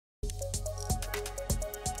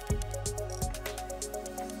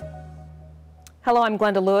Hello, I'm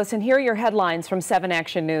Glenda Lewis, and here are your headlines from 7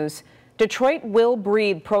 Action News. Detroit Will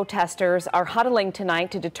Breathe protesters are huddling tonight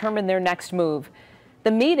to determine their next move. The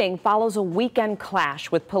meeting follows a weekend clash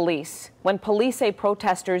with police when police say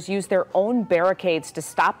protesters used their own barricades to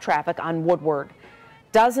stop traffic on Woodward.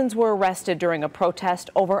 Dozens were arrested during a protest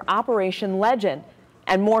over Operation Legend,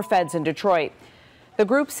 and more feds in Detroit. The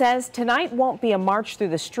group says tonight won't be a march through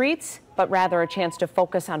the streets, but rather a chance to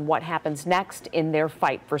focus on what happens next in their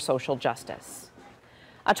fight for social justice.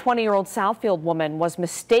 A 20-year-old Southfield woman was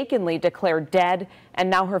mistakenly declared dead, and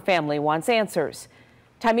now her family wants answers.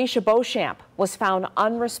 Tymisha Beauchamp was found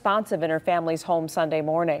unresponsive in her family's home Sunday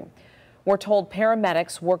morning. We're told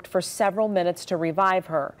paramedics worked for several minutes to revive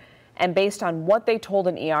her, and based on what they told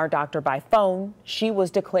an ER doctor by phone, she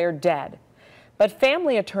was declared dead. But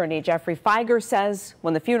family attorney Jeffrey Feiger says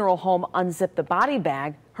when the funeral home unzipped the body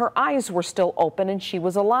bag, her eyes were still open and she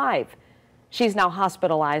was alive. She's now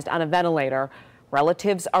hospitalized on a ventilator.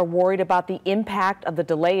 Relatives are worried about the impact of the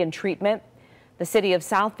delay in treatment. The city of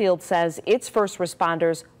Southfield says its first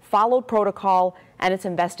responders followed protocol and it's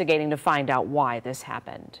investigating to find out why this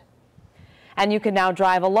happened. And you can now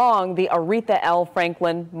drive along the Aretha L.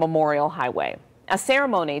 Franklin Memorial Highway. A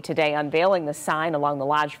ceremony today unveiling the sign along the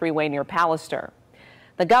Lodge Freeway near Pallister.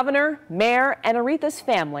 The governor, mayor, and Aretha's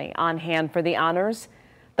family on hand for the honors.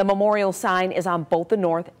 The memorial sign is on both the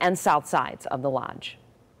north and south sides of the lodge.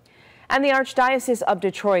 And the Archdiocese of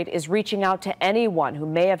Detroit is reaching out to anyone who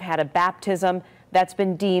may have had a baptism that's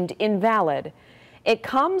been deemed invalid. It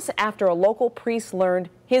comes after a local priest learned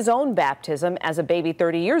his own baptism as a baby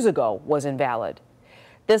 30 years ago was invalid.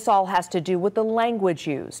 This all has to do with the language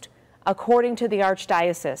used. According to the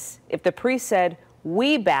Archdiocese, if the priest said,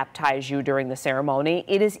 "We baptize you" during the ceremony,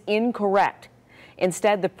 it is incorrect.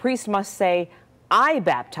 Instead, the priest must say, "I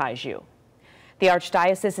baptize you." The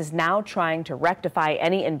Archdiocese is now trying to rectify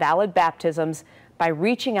any invalid baptisms by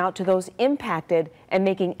reaching out to those impacted and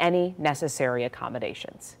making any necessary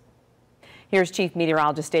accommodations. Here's Chief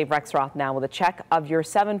Meteorologist Dave Rexroth now with a check of your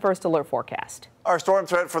 7 First Alert forecast. Our storm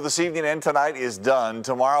threat for this evening and tonight is done.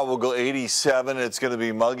 Tomorrow we'll go 87. It's going to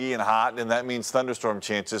be muggy and hot, and that means thunderstorm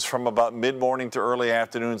chances from about mid-morning to early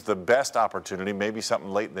afternoons. The best opportunity, maybe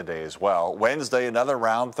something late in the day as well. Wednesday, another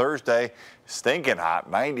round. Thursday, stinking hot.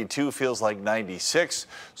 92 feels like 96.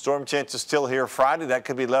 Storm chances still here Friday. That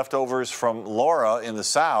could be leftovers from Laura in the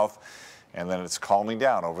south, and then it's calming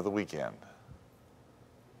down over the weekend.